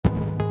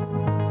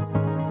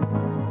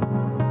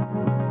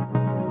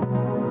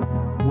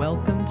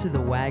Welcome to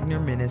the Wagner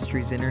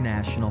Ministries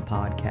International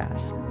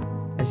podcast.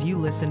 As you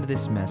listen to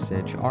this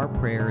message, our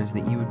prayer is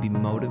that you would be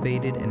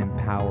motivated and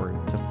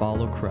empowered to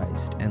follow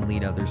Christ and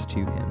lead others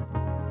to Him.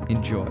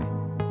 Enjoy.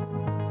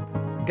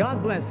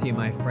 God bless you,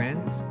 my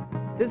friends.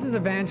 This is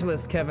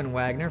Evangelist Kevin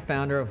Wagner,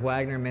 founder of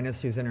Wagner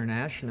Ministries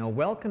International,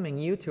 welcoming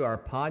you to our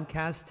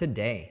podcast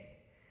today.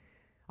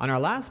 On our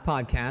last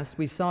podcast,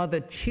 we saw the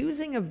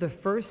choosing of the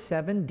first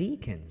 7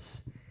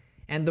 deacons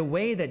and the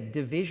way that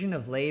division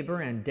of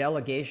labor and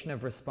delegation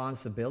of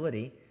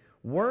responsibility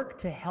work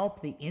to help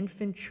the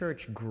infant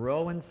church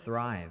grow and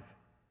thrive.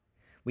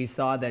 We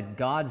saw that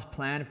God's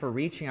plan for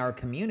reaching our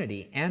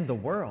community and the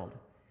world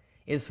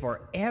is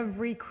for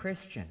every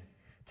Christian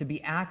to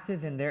be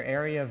active in their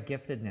area of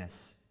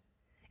giftedness,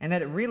 and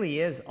that it really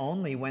is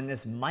only when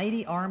this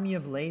mighty army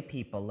of lay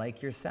people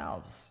like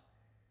yourselves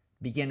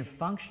begin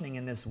functioning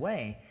in this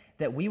way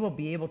that we will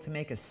be able to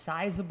make a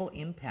sizable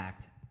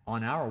impact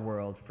on our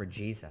world for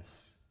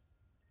Jesus.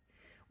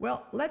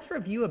 Well, let's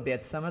review a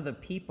bit some of the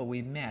people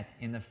we met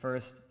in the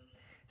first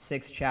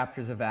 6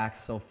 chapters of Acts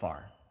so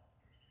far.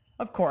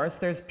 Of course,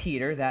 there's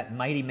Peter, that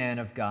mighty man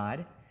of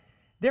God.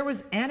 There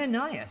was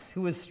Ananias,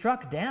 who was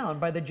struck down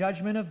by the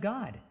judgment of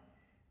God.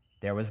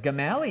 There was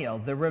Gamaliel,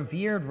 the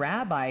revered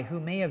rabbi who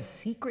may have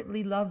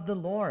secretly loved the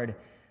Lord,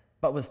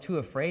 but was too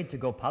afraid to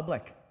go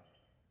public.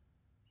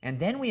 And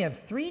then we have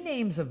 3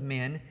 names of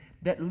men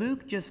that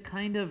Luke just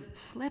kind of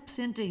slips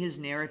into his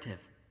narrative.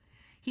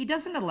 He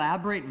doesn't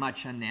elaborate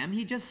much on them.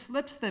 He just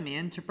slips them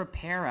in to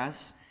prepare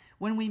us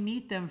when we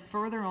meet them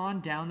further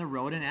on down the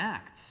road in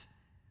Acts.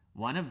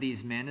 One of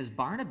these men is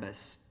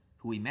Barnabas,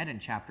 who we met in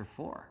chapter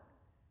 4.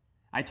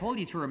 I told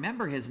you to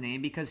remember his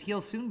name because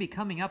he'll soon be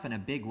coming up in a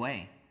big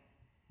way.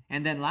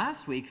 And then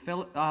last week,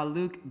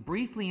 Luke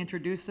briefly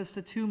introduced us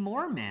to 2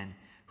 more men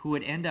who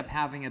would end up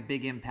having a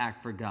big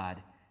impact for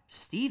God,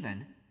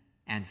 Stephen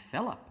and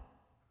Philip.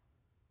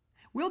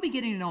 We'll be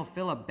getting to know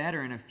Philip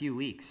better in a few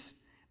weeks,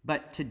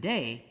 but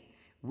today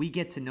we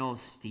get to know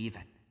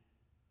Stephen.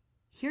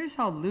 Here's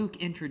how Luke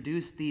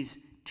introduced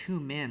these 2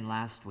 men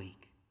last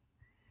week.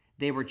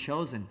 They were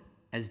chosen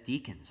as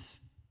deacons.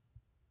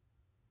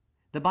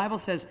 The Bible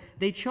says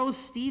they chose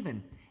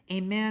Stephen, a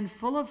man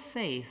full of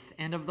faith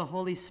and of the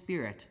Holy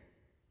Spirit,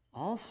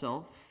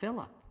 also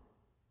Philip.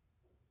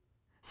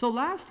 So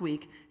last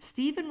week,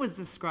 Stephen was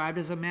described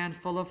as a man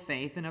full of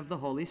faith and of the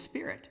Holy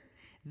Spirit.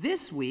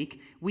 This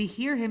week, we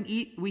hear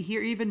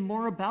even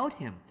more about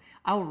him.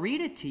 I'll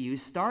read it to you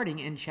starting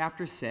in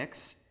chapter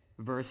 6,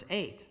 verse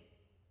 8.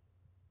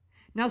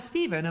 Now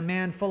Stephen, a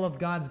man full of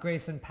God's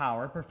grace and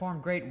power,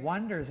 performed great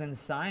wonders and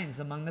signs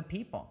among the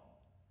people.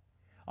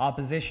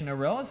 Opposition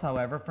arose,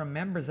 however, from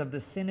members of the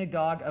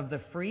synagogue of the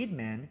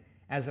freedmen,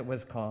 as it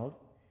was called,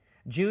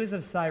 Jews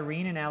of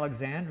Cyrene and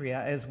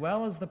Alexandria, as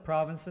well as the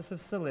provinces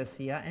of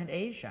Cilicia and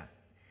Asia,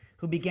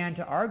 who began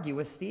to argue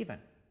with Stephen.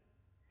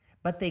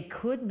 But they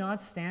could not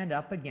stand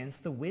up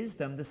against the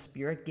wisdom the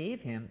Spirit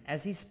gave him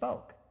as he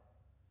spoke.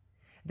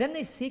 Then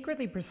they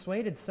secretly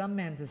persuaded some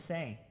men to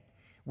say,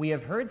 "We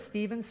have heard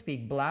Stephen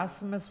speak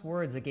blasphemous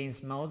words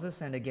against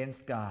Moses and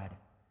against God."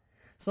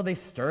 So they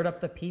stirred up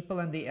the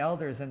people and the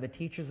elders and the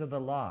teachers of the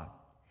law.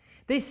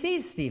 They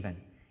seized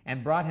Stephen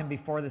and brought him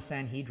before the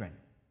Sanhedrin.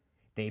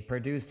 They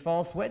produced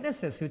false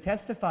witnesses who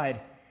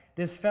testified,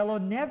 "This fellow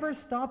never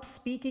stops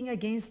speaking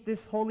against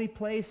this holy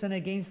place and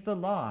against the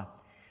law.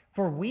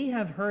 For we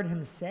have heard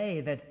him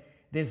say that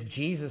this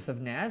Jesus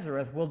of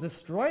Nazareth will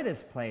destroy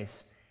this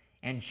place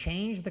and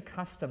change the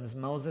customs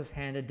Moses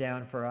handed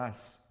down for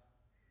us."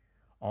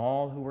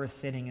 All who were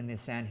sitting in the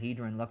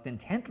Sanhedrin looked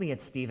intently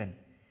at Stephen,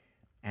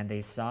 and they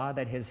saw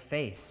that his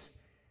face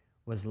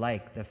was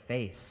like the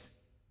face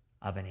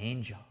of an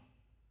angel.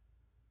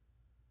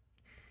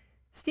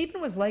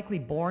 Stephen was likely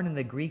born in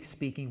the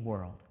Greek-speaking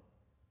world.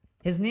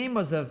 His name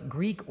was of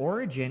Greek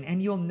origin,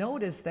 and you'll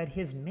notice that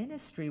his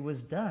ministry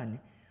was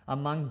done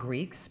among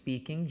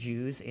Greek-speaking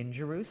Jews in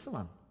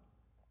Jerusalem.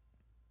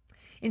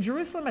 In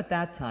Jerusalem at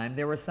that time,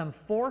 there were some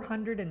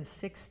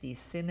 460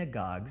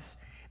 synagogues,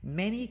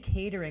 many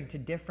catering to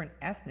different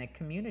ethnic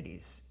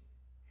communities.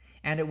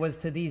 And it was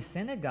to these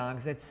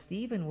synagogues that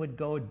Stephen would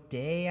go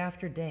day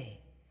after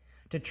day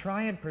to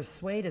try and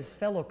persuade his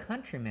fellow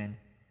countrymen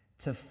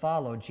to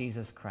follow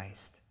Jesus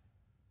Christ.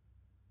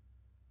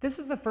 This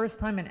is the first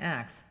time in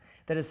Acts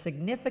that a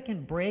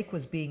significant break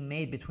was being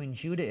made between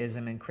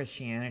Judaism and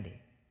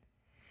Christianity.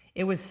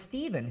 It was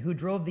Stephen who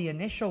drove the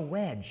initial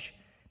wedge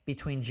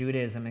between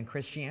Judaism and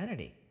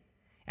Christianity,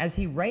 as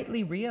he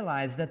rightly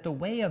realized that the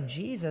way of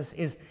Jesus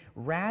is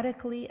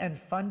radically and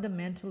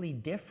fundamentally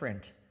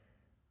different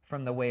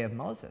from the way of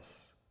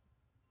Moses.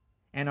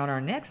 And on our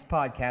next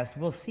podcast,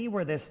 we'll see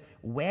where this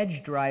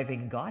wedge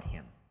driving got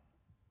him.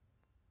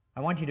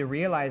 I want you to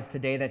realize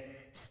today that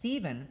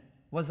Stephen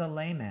was a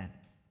layman.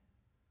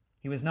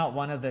 He was not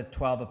one of the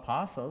 12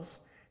 apostles,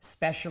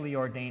 specially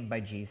ordained by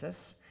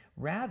Jesus.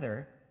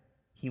 Rather,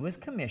 he was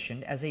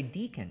commissioned as a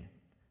deacon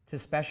to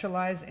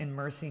specialize in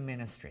mercy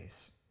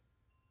ministries.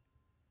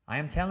 I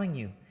am telling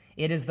you,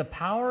 it is the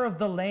power of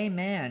the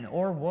layman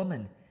or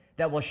woman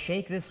that will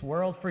shake this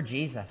world for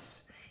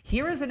Jesus.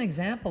 Here is an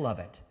example of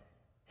it.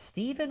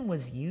 Stephen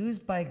was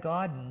used by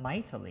God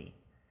mightily,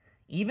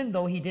 even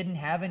though he didn't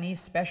have any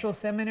special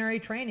seminary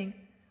training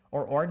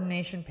or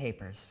ordination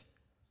papers.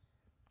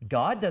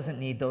 God doesn't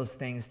need those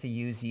things to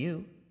use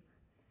you.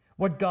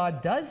 What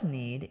God does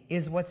need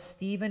is what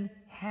Stephen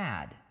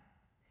had: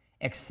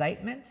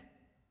 excitement,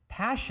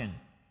 passion,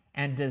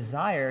 and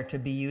desire to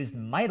be used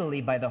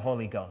mightily by the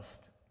Holy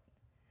Ghost.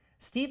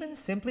 Stephen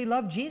simply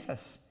loved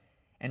Jesus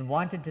and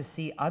wanted to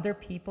see other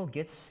people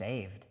get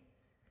saved.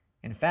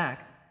 In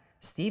fact,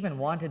 Stephen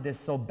wanted this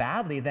so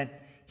badly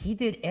that he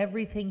did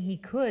everything he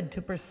could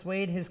to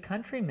persuade his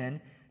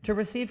countrymen to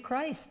receive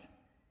Christ.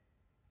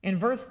 In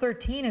verse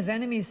 13, his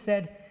enemies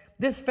said,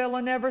 "This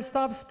fellow never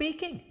stops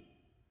speaking."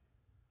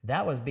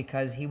 That was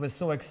because he was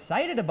so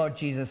excited about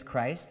Jesus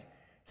Christ,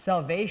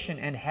 salvation,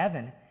 and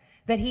heaven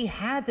that he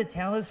had to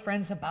tell his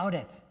friends about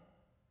it.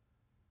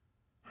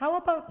 How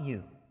about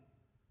you?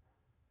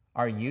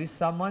 Are you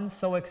someone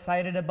so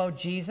excited about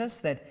Jesus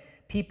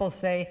that people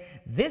say,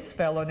 "This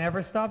fellow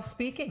never stops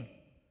speaking"?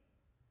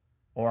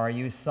 Or are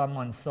you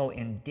someone so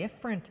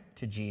indifferent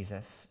to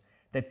Jesus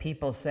that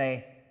people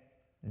say,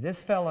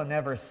 "This fellow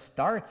never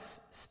starts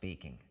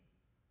speaking"?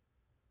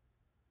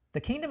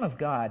 The kingdom of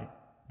God,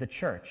 the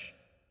church,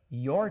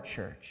 your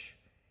church,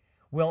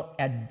 will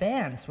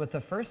advance with the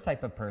first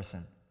type of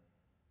person,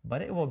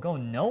 but it will go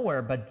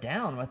nowhere but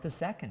down with the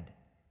second.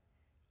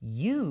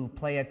 You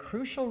play a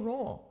crucial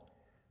role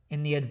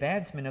in the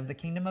advancement of the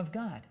kingdom of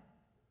God.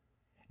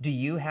 Do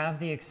you have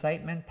the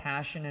excitement,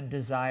 passion, and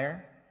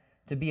desire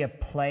to be a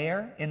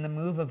player in the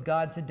move of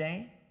God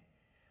today?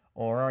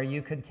 Or are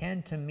you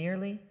content to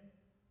merely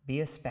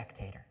be a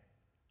spectator?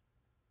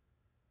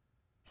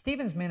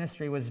 Stephen's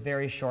ministry was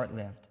very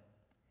short-lived.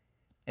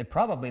 It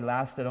probably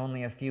lasted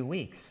only a few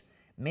weeks,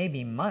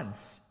 maybe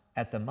months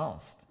at the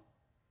most.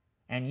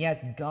 And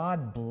yet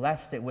God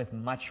blessed it with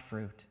much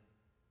fruit.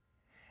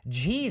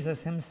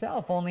 Jesus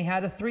himself only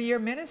had a 3-year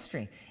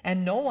ministry,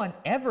 and no one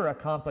ever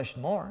accomplished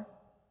more.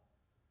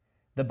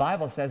 The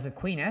Bible says that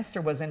Queen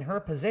Esther was in her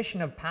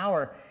position of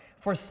power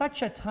for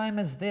such a time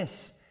as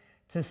this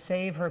to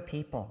save her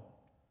people.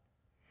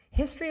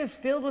 History is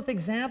filled with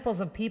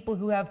examples of people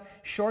who have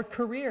short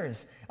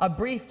careers, a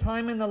brief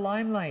time in the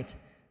limelight,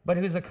 but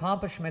whose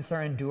accomplishments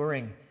are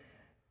enduring.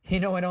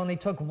 You know, it only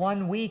took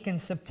 1 week in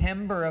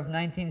September of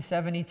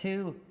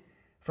 1972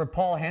 for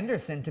Paul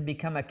Henderson to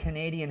become a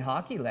Canadian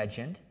hockey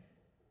legend,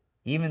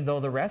 even though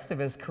the rest of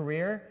his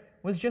career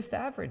was just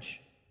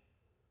average.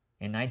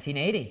 In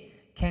 1980,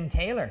 Ken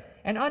Taylor,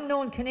 an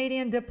unknown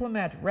Canadian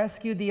diplomat,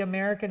 rescued the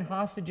American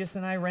hostages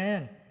in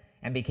Iran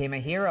and became a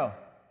hero,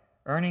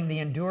 earning the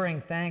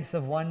enduring thanks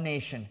of one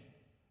nation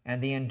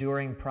and the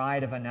enduring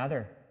pride of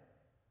another.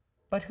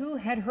 But who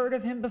had heard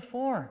of him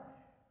before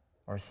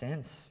or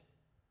since?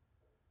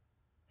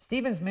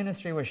 Stephen's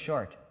ministry was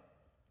short,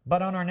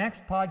 but on our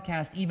next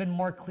podcast, even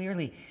more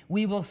clearly,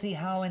 we will see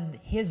how in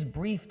his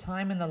brief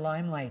time in the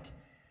limelight,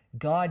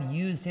 God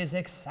used his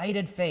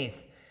excited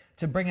faith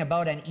to bring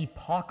about an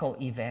epochal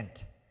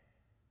event.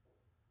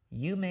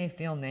 You may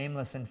feel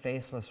nameless and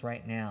faceless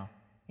right now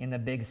in the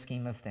big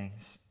scheme of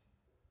things,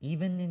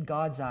 even in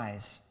God's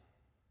eyes.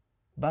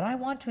 But I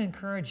want to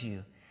encourage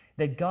you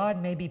that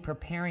God may be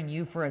preparing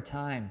you for a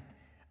time,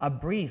 a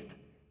brief,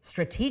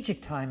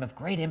 strategic time of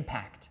great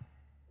impact.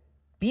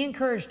 Be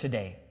encouraged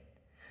today.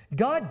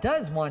 God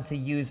does want to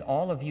use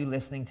all of you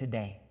listening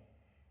today.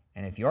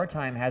 And if your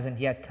time hasn't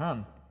yet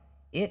come,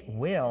 it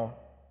will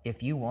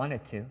if you want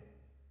it to.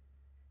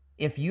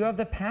 If you have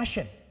the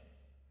passion,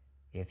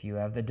 if you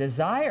have the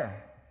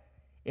desire,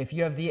 if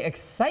you have the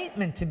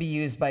excitement to be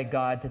used by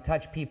God to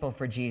touch people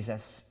for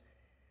Jesus,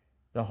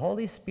 the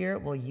Holy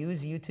Spirit will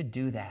use you to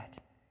do that.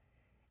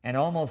 And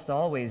almost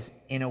always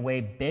in a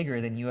way bigger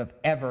than you have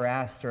ever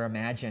asked or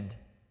imagined.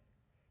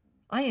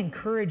 I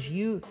encourage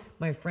you,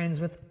 my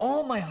friends, with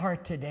all my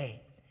heart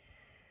today,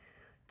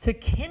 to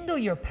kindle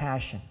your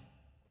passion,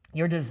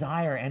 your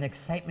desire and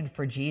excitement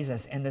for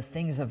Jesus and the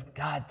things of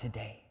God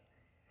today.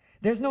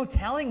 There's no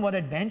telling what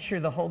adventure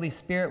the Holy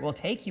Spirit will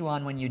take you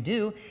on when you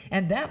do,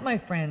 and that, my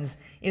friends,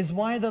 is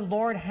why the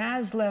Lord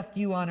has left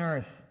you on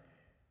earth,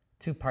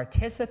 to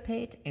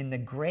participate in the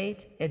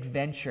great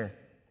adventure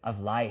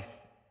of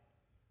life,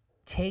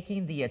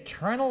 taking the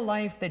eternal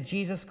life that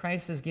Jesus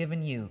Christ has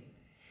given you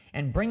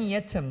and bringing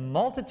it to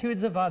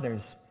multitudes of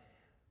others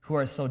who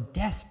are so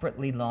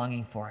desperately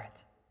longing for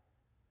it.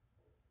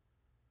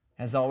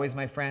 As always,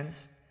 my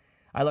friends,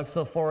 I look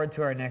so forward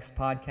to our next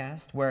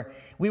podcast, where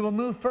we will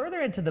move further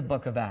into the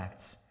book of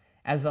Acts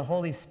as the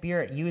Holy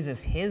Spirit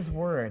uses His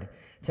Word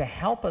to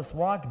help us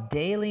walk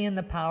daily in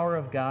the power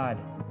of God.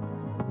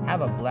 Have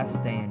a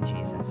blessed day in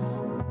Jesus.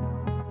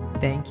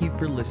 Thank you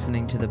for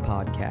listening to the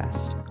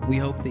podcast. We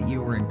hope that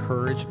you were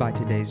encouraged by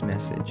today's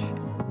message.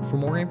 For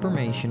more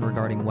information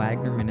regarding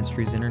Wagner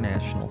Ministries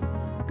International,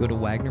 go to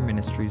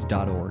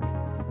wagnerministries.org.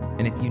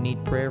 And if you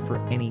need prayer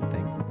for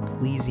anything,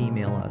 please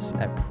email us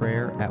at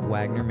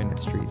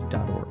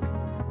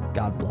prayer@wagnerministries.org.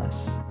 God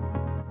bless.